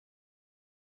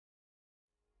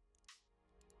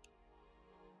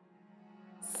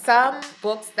some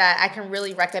books that I can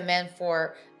really recommend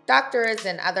for doctors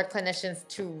and other clinicians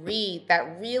to read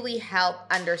that really help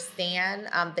understand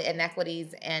the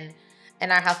inequities in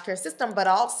our healthcare system, but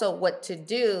also what to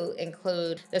do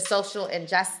include The Social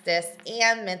Injustice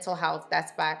and Mental Health.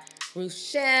 That's by Ruth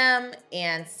Shim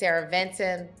and Sarah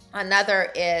Vinson.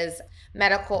 Another is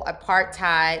Medical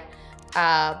Apartheid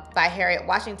by Harriet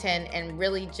Washington, and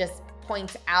really just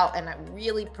points out and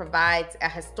really provides a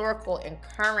historical and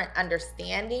current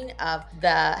understanding of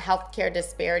the healthcare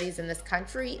disparities in this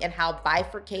country and how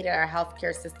bifurcated our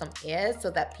healthcare system is, so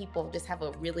that people just have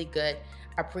a really good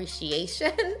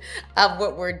appreciation of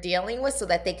what we're dealing with, so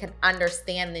that they can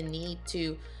understand the need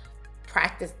to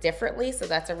practice differently. So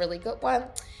that's a really good one.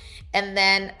 And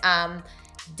then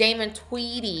Damon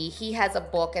Tweedy, he has a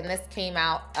book, and this came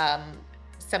out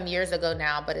some years ago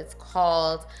now, but it's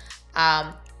called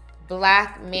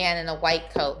Black Man in a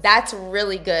White Coat. That's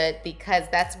really good because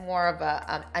that's more of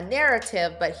a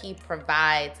narrative, but he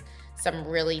provides some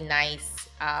really nice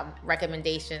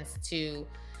recommendations to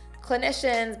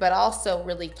clinicians, but also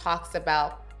really talks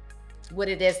about what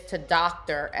it is to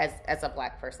doctor as a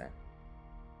Black person.